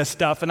preaching this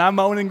stuff and I'm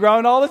moaning and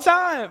groaning all the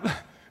time.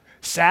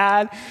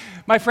 Sad.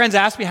 My friends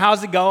ask me,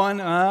 how's it going?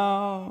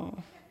 Oh,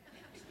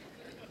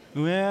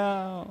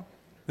 well,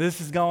 this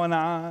is going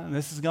on.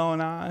 This is going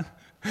on.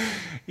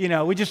 You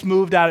know, we just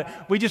moved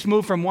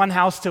from one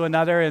house to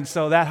another, and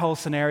so that whole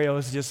scenario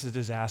is just a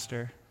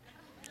disaster.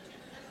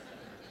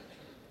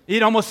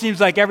 It almost seems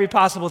like every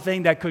possible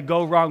thing that could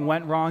go wrong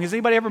went wrong. Has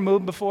anybody ever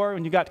moved before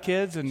when you got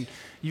kids and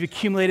you've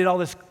accumulated all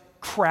this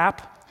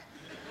crap?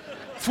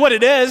 It's what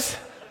it is.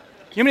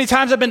 You know how many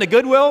times I've been to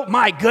Goodwill?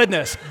 My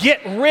goodness, get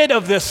rid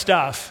of this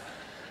stuff.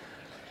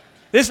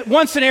 This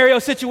one scenario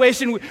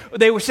situation,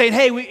 they were saying,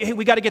 hey,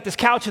 we got to get this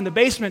couch in the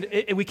basement.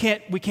 We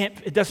can't,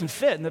 it doesn't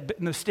fit.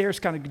 And the stairs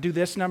kind of do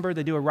this number.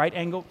 They do a right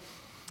angle.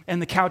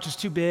 And the couch is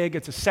too big.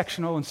 It's a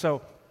sectional. And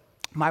so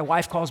my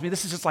wife calls me.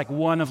 This is just like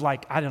one of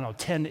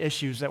 10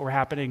 issues that were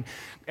happening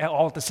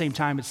all at the same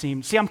time, it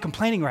seemed. See, I'm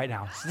complaining right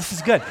now. This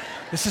is good.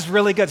 This is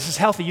really good. This is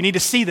healthy. You need to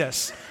see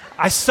this.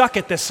 I suck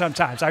at this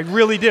sometimes. I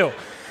really do.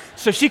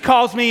 So she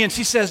calls me and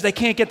she says they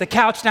can't get the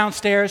couch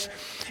downstairs.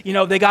 You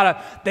know, they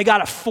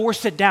gotta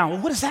force it down.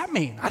 Well, what does that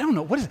mean? I don't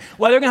know. What is it?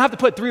 Well, they're gonna have to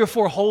put 3 or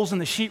 4 holes in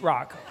the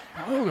sheetrock.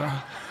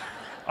 Oh,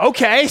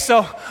 okay,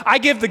 so I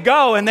give the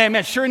go,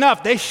 and sure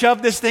enough, they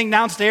shove this thing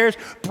downstairs,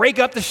 break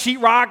up the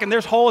sheetrock, and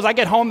there's holes. I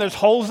get home, there's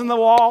holes in the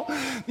wall.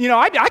 You know,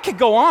 I could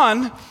go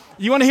on.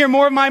 You want to hear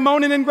more of my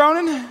moaning and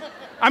groaning?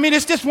 I mean,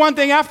 it's just one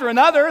thing after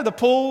another. The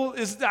pool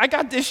I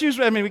got issues.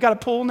 I mean, we got a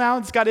pool now.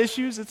 It's got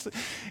issues.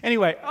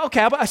 Anyway,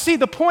 okay. But see,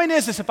 the point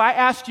is if I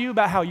asked you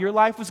about how your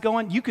life was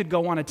going, you could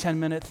go on a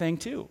 10-minute thing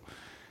too.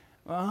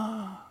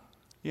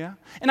 Yeah.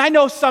 And I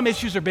know some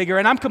issues are bigger,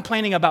 and I'm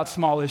complaining about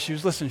small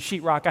issues. Listen,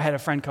 sheetrock, I had a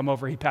friend come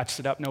over. He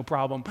patched it up, no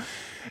problem.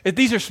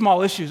 These are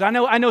small issues. I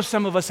know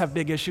some of us have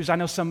big issues. I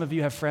know some of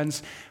you have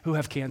friends who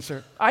have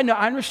cancer. I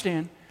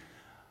understand.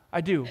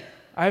 I do.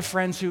 I have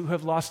friends who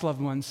have lost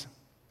loved ones.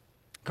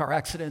 Car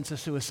accidents, a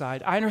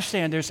suicide. I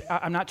understand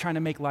I'm not trying to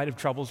make light of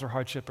troubles or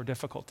hardship or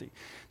difficulty.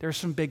 There are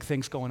some big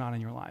things going on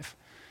in your life.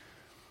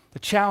 The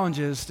challenge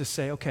is to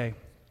say, okay,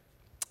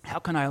 how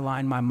can I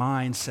align my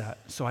mindset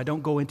so I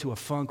don't go into a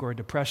funk or a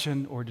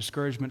depression or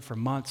discouragement for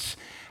months?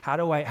 How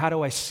do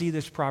I see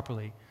this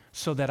properly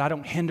so that I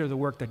don't hinder the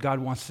work that God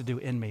wants to do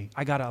in me?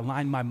 I got to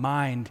align my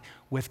mind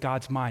with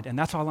God's mind. And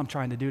that's all I'm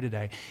trying to do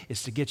today,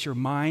 is to get your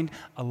mind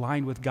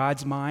aligned with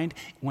God's mind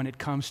when it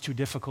comes to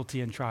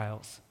difficulty and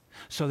trials.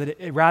 So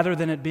that rather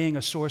than it being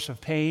a source of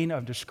pain,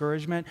 of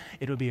discouragement,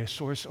 it will be a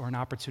source or an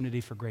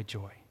opportunity for great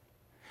joy.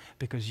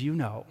 Because you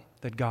know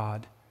that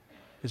God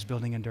is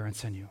building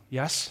endurance in you.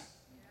 Yes?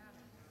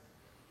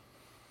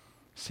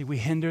 See, we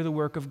hinder the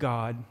work of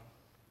God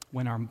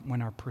when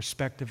our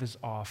perspective is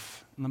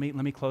off. Let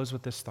me close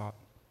with this thought.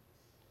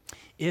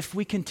 If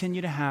we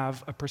continue to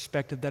have a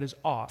perspective that is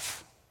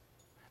off,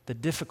 the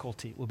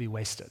difficulty will be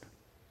wasted.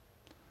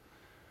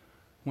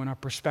 When our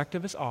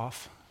perspective is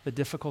off, the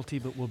difficulty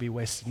will be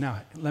wasted.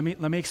 Now, let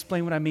me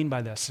explain what I mean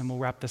by this, and we'll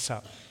wrap this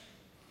up.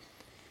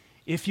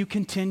 If you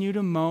continue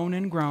to moan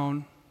and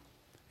groan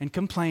and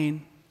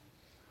complain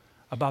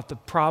about the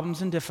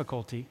problems and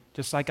difficulty,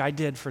 just like I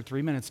did for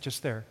 3 minutes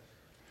just there,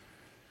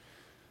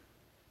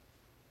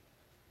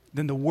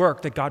 then the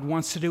work that God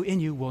wants to do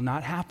in you will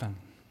not happen.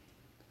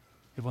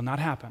 It will not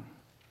happen.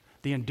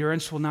 The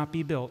endurance will not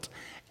be built,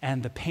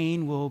 and the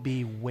pain will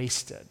be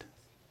wasted.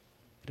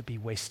 It'll be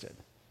wasted.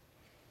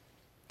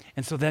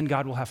 And so then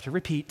God will have to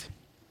repeat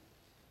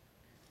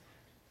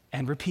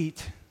and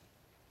repeat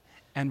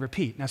and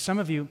repeat. Now, some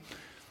of you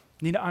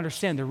need to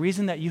understand the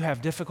reason that you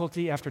have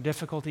difficulty after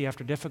difficulty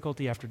after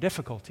difficulty after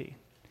difficulty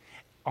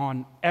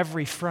on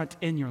every front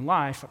in your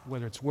life,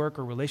 whether it's work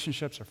or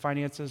relationships or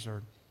finances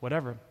or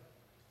whatever,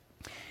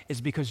 is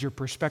because your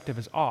perspective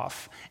is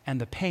off and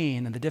the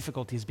pain and the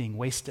difficulty is being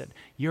wasted.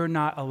 You're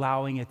not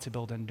allowing it to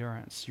build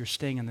endurance. You're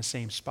staying in the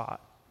same spot.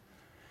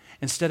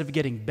 Instead of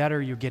getting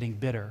better, you're getting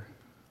bitter.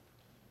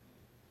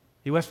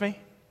 You with me?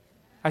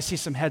 I see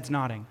some heads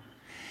nodding.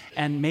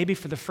 And maybe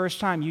for the first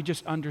time, you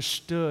just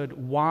understood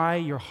why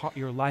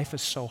your life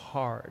is so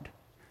hard.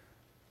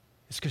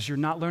 It's because you're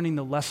not learning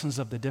the lessons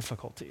of the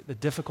difficulty. The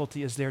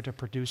difficulty is there to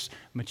produce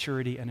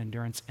maturity and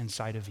endurance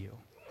inside of you.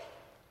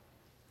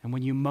 And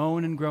when you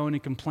moan and groan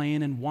and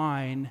complain and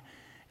whine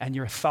and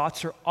your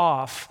thoughts are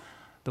off,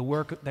 the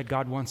work that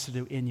God wants to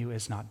do in you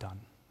is not done.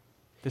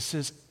 This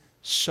is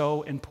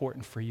so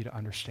important for you to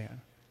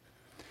understand.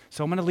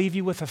 So I'm going to leave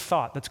you with a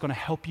thought that's going to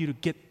help you to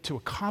get to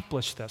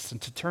accomplish this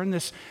and to turn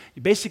this.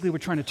 Basically, we're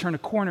trying to turn a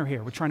corner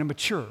here. We're trying to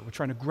mature. We're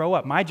trying to grow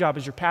up. My job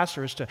as your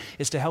pastor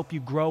is to help you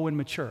grow and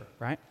mature,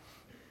 right?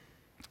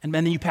 And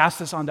then you pass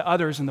this on to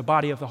others, and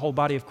the whole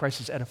body of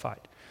Christ is edified.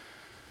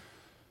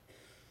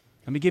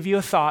 Let me give you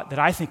a thought that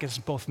I think is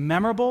both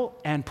memorable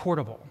and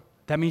portable.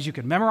 That means you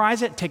could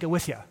memorize it and take it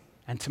with you.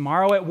 And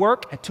tomorrow at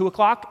work at 2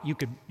 o'clock,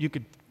 you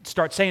could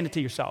start saying it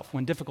to yourself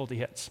when difficulty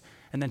hits.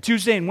 And then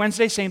Tuesday and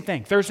Wednesday, same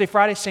thing. Thursday,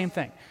 Friday, same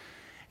thing.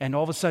 And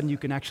all of a sudden, you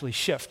can actually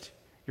shift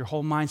your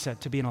whole mindset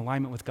to be in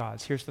alignment with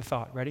God's. Here's the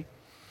thought. Ready?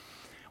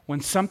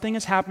 When something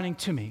is happening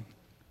to me,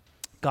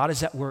 God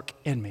is at work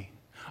in me.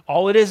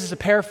 All it is a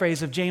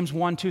paraphrase of James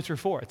 1, 2 through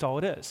 4. It's all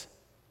it is.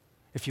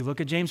 If you look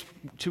at James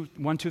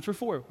 1, 2 through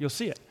 4, you'll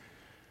see it.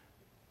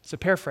 It's a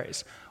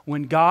paraphrase.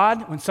 When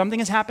something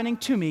is happening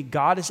to me,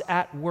 God is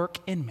at work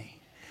in me.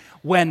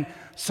 When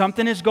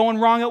something is going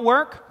wrong at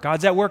work,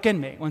 God's at work in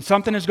me. When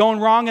something is going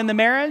wrong in the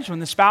marriage, when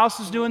the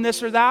spouse is doing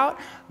this or that,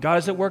 God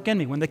is at work in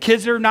me. When the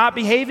kids are not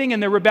behaving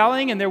and they're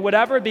rebelling and they're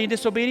whatever, being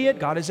disobedient,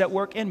 God is at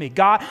work in me.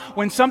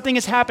 When something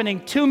is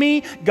happening to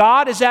me,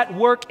 God is at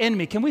work in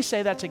me. Can we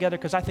say that together?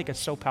 Because I think it's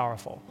so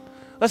powerful.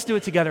 Let's do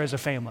it together as a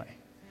family.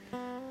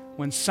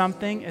 When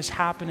something is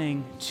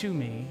happening to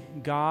me,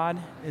 God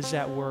is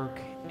at work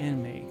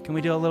in me. Can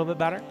we do a little bit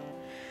better?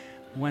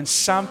 When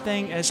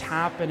something is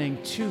happening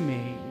to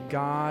me,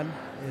 God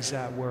is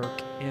at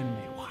work in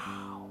me.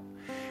 Wow.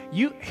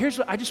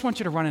 I just want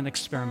you to run an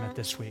experiment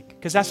this week,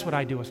 because that's what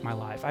I do with my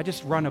life. I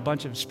just run a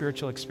bunch of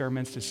spiritual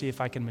experiments to see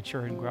if I can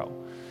mature and grow.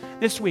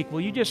 This week,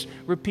 will you just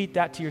repeat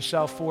that to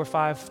yourself 4,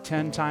 5,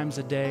 10 times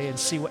a day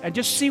and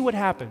just see what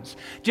happens.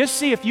 Just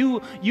see if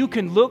you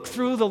can look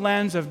through the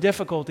lens of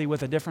difficulty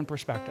with a different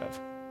perspective.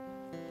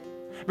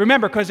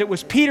 Remember, because it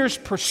was Peter's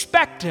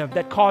perspective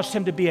that caused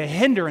him to be a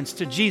hindrance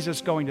to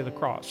Jesus going to the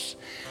cross.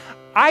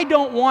 I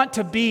don't want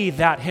to be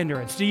that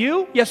hindrance. Do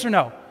you? Yes or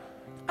no?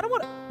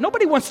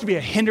 Nobody wants to be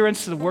a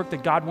hindrance to the work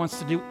that God wants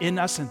to do in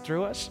us and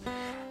through us.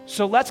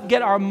 So let's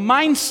get our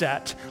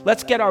mindset,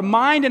 let's get our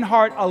mind and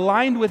heart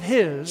aligned with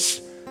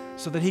His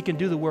so that He can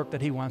do the work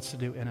that He wants to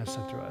do in us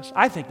and through us.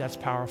 I think that's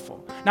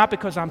powerful. Not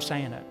because I'm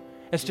saying it.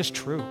 It's just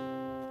true.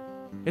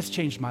 It's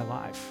changed my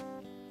life.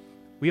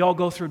 We all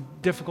go through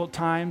difficult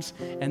times,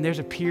 and there's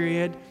a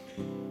period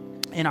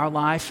in our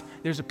life,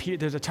 there's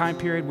a time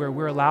period where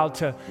we're allowed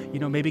to,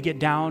 maybe get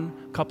down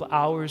a couple of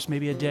hours,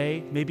 maybe a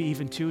day, maybe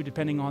even 2,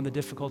 depending on the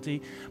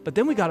difficulty. But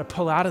then we got to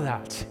pull out of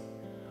that.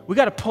 We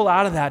got to pull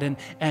out of that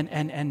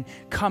and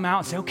come out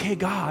and say, okay,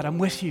 God, I'm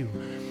with you.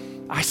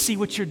 I see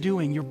what you're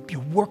doing.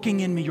 You're working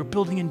in me. You're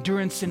building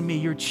endurance in me.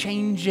 You're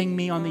changing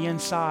me on the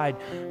inside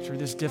through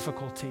this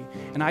difficulty.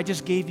 And I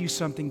just gave you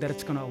something that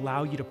it's going to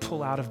allow you to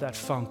pull out of that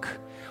funk.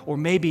 Or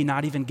maybe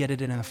not even get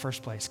it in the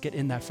first place. Get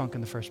in that funk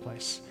in the first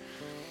place.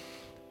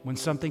 When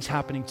something's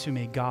happening to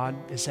me, God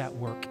is at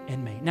work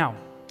in me. Now,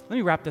 let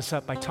me wrap this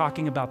up by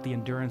talking about the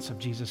endurance of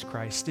Jesus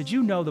Christ. Did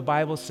you know the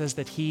Bible says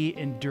that He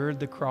endured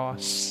the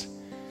cross?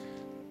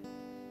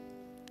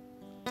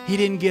 He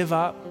didn't give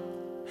up.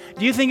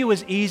 Do you think it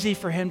was easy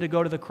for Him to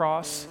go to the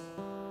cross?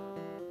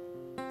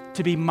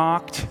 To be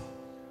mocked,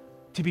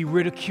 to be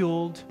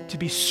ridiculed, to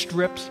be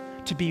stripped,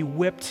 to be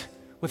whipped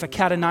with a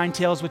cat of nine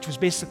tails, which was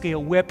basically a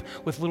whip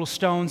with little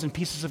stones and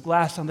pieces of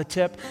glass on the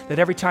tip, that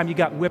every time you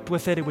got whipped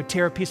with it, it would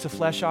tear a piece of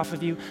flesh off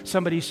of you.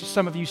 Some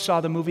of you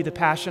saw the movie The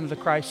Passion of the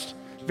Christ.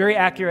 Very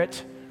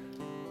accurate.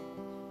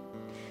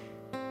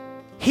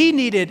 He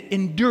needed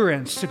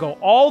endurance to go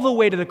all the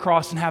way to the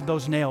cross and have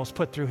those nails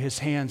put through His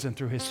hands and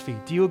through His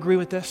feet. Do you agree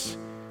with this?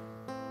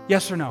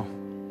 Yes or no?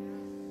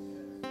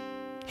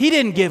 He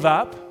didn't give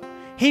up.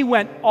 He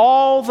went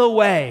all the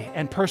way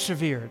and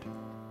persevered.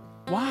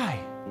 Why?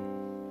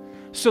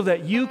 So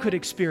that you could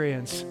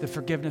experience the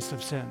forgiveness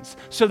of sins,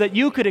 so that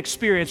you could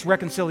experience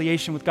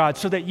reconciliation with God,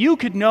 so that you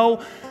could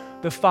know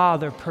the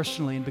Father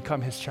personally and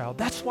become His child.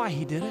 That's why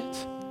He did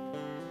it.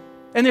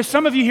 And there's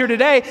some of you here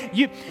today,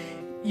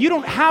 you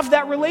don't have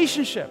that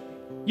relationship.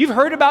 You've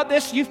heard about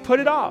this, you've put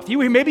it off.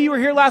 Maybe you were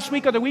here last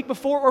week or the week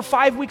before or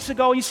 5 weeks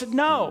ago, and you said,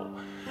 no.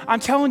 I'm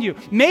telling you,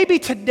 maybe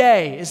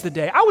today is the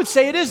day. I would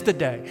say it is the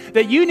day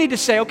that you need to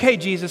say, okay,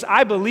 Jesus,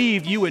 I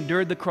believe you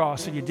endured the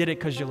cross and you did it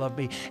because you love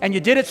me. And you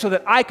did it so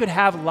that I could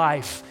have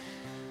life,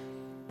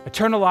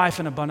 eternal life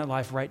and abundant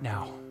life right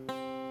now.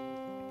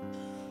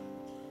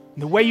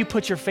 And the way you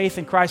put your faith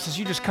in Christ is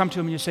you just come to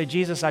Him and you say,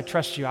 Jesus, I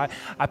trust you.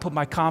 I put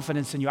my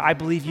confidence in you. I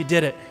believe you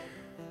did it.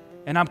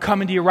 And I'm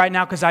coming to you right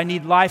now because I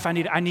need life. I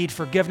need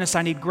forgiveness.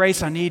 I need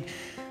grace. I need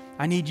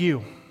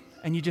you.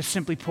 And you just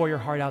simply pour your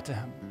heart out to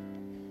Him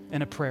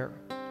in a prayer.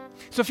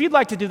 So if you'd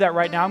like to do that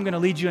right now, I'm going to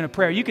lead you in a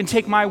prayer. You can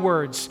take my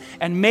words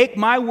and make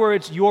my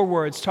words your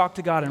words. Talk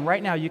to God, and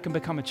right now you can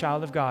become a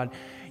child of God.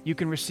 You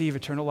can receive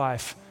eternal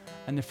life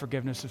and the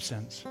forgiveness of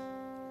sins.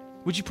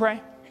 Would you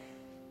pray?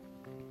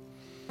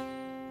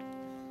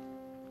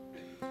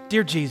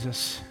 Dear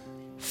Jesus,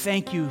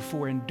 thank you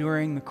for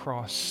enduring the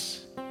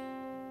cross,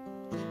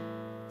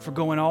 for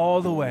going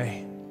all the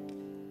way,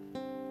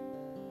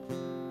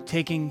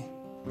 taking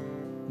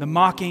the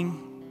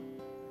mocking,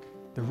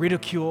 the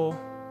ridicule,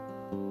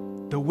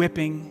 the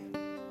whipping,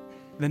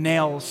 the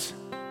nails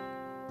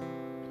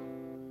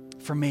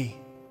for me.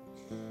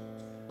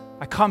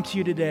 I come to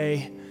you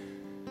today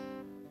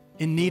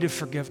in need of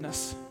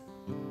forgiveness,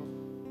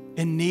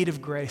 in need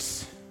of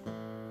grace.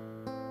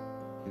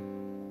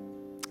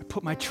 I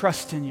put my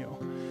trust in you.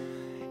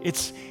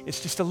 It's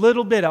just a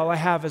little bit. All I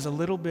have is a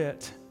little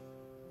bit.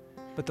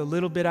 But the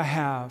little bit I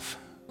have,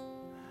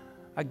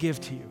 I give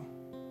to you.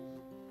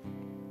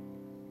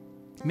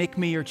 Make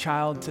me your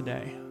child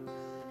today.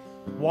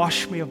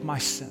 Wash me of my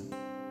sin.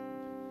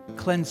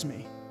 Cleanse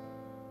me.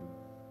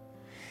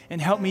 And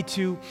help me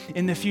to,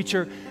 in the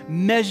future,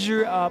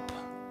 measure up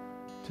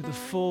to the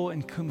full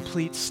and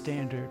complete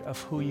standard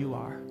of who you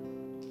are.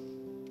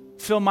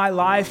 Fill my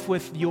life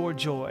with your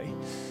joy,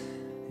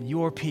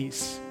 your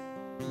peace,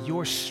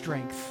 your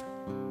strength,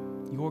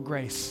 your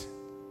grace.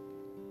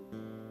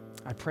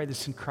 I pray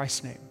this in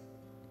Christ's name.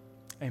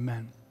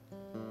 Amen.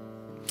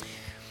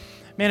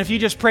 Man, if you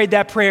just prayed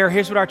that prayer,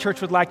 here's what our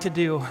church would like to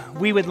do.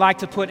 We would like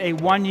to put a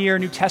 1-year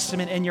New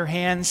Testament in your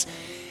hands.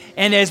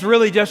 And there's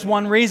really just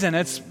one reason.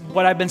 It's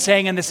what I've been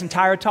saying in this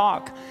entire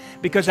talk.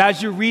 Because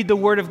as you read the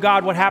Word of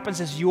God, what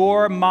happens is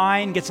your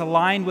mind gets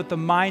aligned with the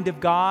mind of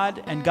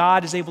God, and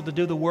God is able to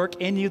do the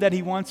work in you that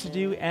He wants to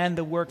do and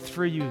the work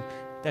through you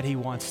that He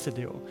wants to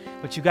do.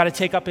 But you've got to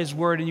take up His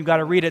Word and you've got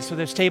to read it. So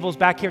there's tables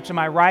back here to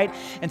my right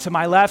and to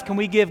my left. Can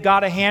we give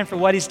God a hand for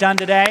what He's done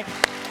today?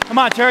 Come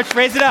on, church,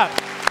 raise it up.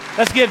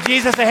 Let's give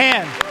Jesus a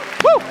hand.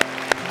 Woo!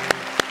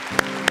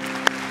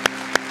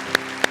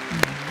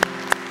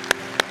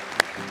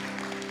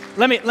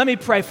 Let me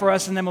pray for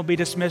us and then we'll be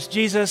dismissed.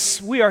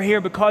 Jesus, we are here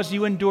because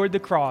you endured the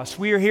cross.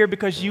 We are here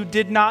because you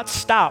did not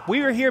stop.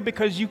 We are here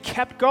because you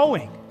kept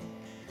going.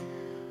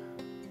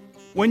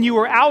 When you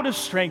were out of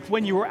strength,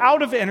 when you were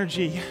out of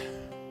energy,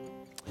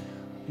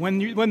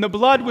 when the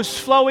blood was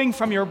flowing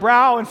from your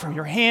brow and from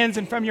your hands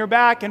and from your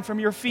back and from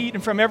your feet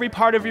and from every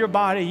part of your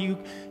body,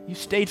 you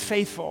stayed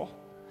faithful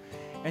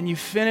and you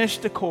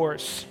finished the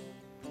course.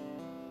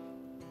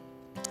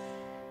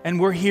 And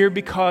we're here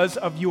because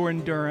of your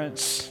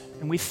endurance.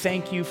 And we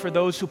thank you for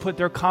those who put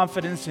their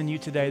confidence in you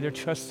today, their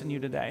trust in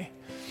you today.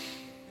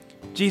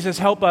 Jesus,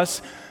 help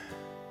us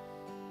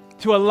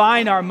to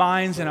align our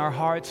minds and our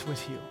hearts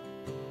with you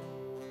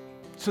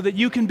so that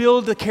you can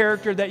build the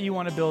character that you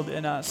want to build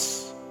in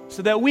us,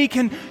 so that we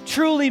can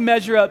truly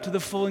measure up to the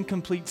full and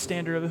complete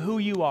standard of who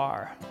you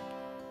are.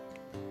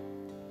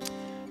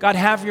 God,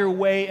 have your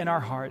way in our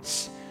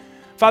hearts.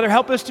 Father,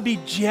 help us to be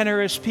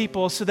generous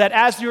people so that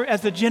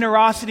as the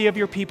generosity of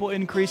your people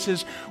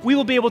increases, we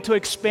will be able to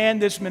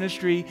expand this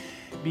ministry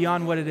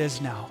beyond what it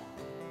is now.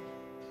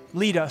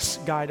 Lead us,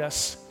 guide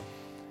us.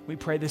 We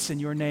pray this in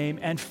your name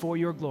and for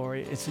your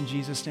glory. It's in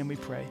Jesus' name we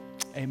pray.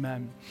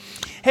 Amen.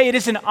 Hey, it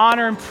is an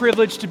honor and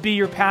privilege to be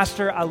your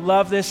pastor. I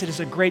love this. It is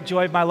a great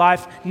joy of my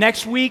life.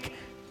 Next week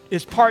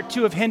is part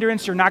 2 of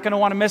Hindrance. You're not going to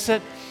want to miss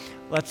it.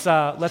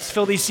 Let's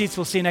fill these seats.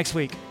 We'll see you next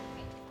week.